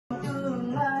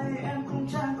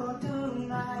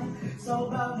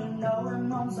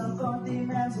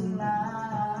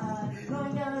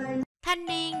Thanh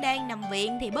niên đang nằm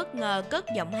viện thì bất ngờ cất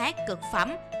giọng hát cực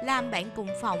phẩm làm bạn cùng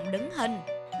phòng đứng hình.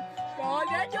 Trời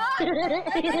ghê chưa?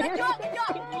 Ghê chưa?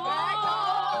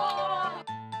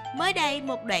 Mới đây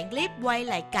một đoạn clip quay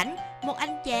lại cảnh một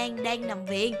anh chàng đang nằm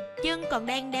viện, chân còn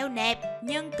đang đeo nẹp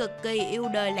nhưng cực kỳ yêu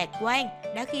đời lạc quan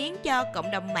đã khiến cho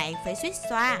cộng đồng mạng phải suýt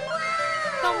xoa.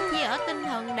 Không chỉ ở tinh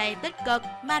thần đầy tích cực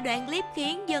mà đoạn clip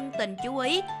khiến dân tình chú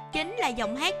ý chính là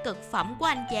giọng hát cực phẩm của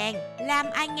anh chàng,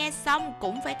 làm ai nghe xong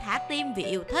cũng phải thả tim vì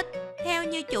yêu thích. Theo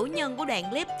như chủ nhân của đoạn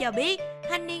clip cho biết,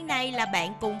 thanh niên này là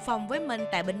bạn cùng phòng với mình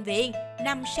tại bệnh viện,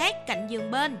 nằm sát cạnh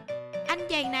giường bên. Anh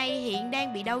chàng này hiện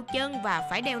đang bị đau chân và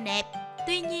phải đeo nẹp.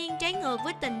 Tuy nhiên trái ngược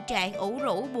với tình trạng ủ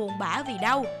rũ buồn bã vì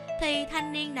đau thì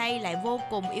thanh niên này lại vô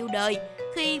cùng yêu đời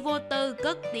khi vô tư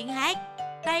cất tiếng hát.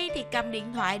 Tay thì cầm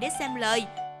điện thoại để xem lời,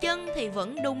 chân thì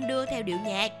vẫn đung đưa theo điệu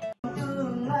nhạc.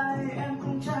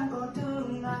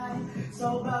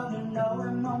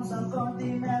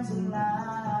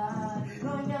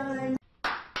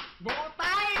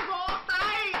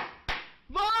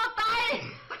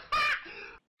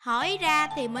 Hỏi ra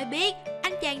thì mới biết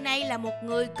anh chàng này là một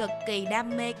người cực kỳ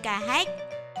đam mê ca hát.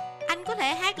 Anh có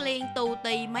thể hát liền tù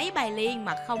tì mấy bài liền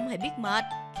mà không hề biết mệt,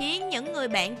 khiến những người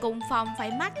bạn cùng phòng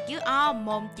phải mắt chữ O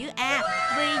mồm chữ A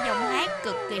vì giọng hát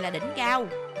cực kỳ là đỉnh cao.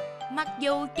 Mặc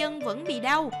dù chân vẫn bị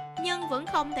đau nhưng vẫn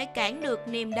không thể cản được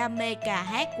niềm đam mê ca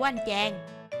hát của anh chàng.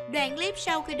 Đoạn clip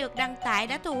sau khi được đăng tải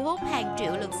đã thu hút hàng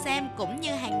triệu lượt xem cũng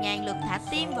như hàng ngàn lượt thả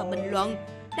tim và bình luận.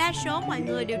 Đa số mọi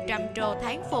người đều trầm trồ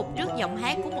thán phục trước giọng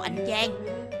hát của một anh chàng.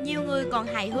 Nhiều người còn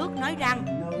hài hước nói rằng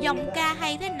giọng ca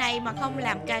hay thế này mà không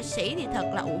làm ca sĩ thì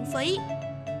thật là uổng phí.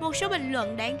 Một số bình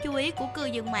luận đáng chú ý của cư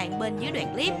dân mạng bên dưới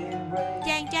đoạn clip: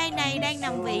 chàng trai này đang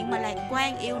nằm viện mà lạc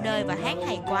quan yêu đời và hát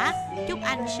hay quá, chúc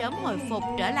anh sớm hồi phục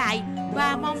trở lại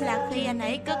và mong là khi anh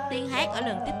ấy cất tiếng hát ở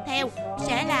lần tiếp theo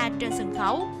sẽ là trên sân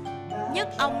khấu. Nhất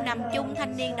ông nằm chung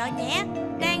thanh niên đó nhé,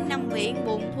 đang nằm viện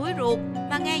buồn thúi ruột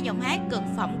mà nghe giọng hát cực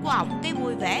phẩm của ổng cái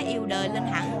vui vẻ yêu đời lên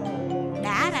hẳn.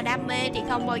 Đã là đam mê thì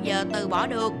không bao giờ từ bỏ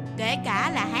được, kể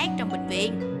cả là hát trong bệnh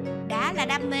viện. Đã là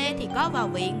đam mê thì có vào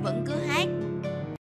viện vẫn cứ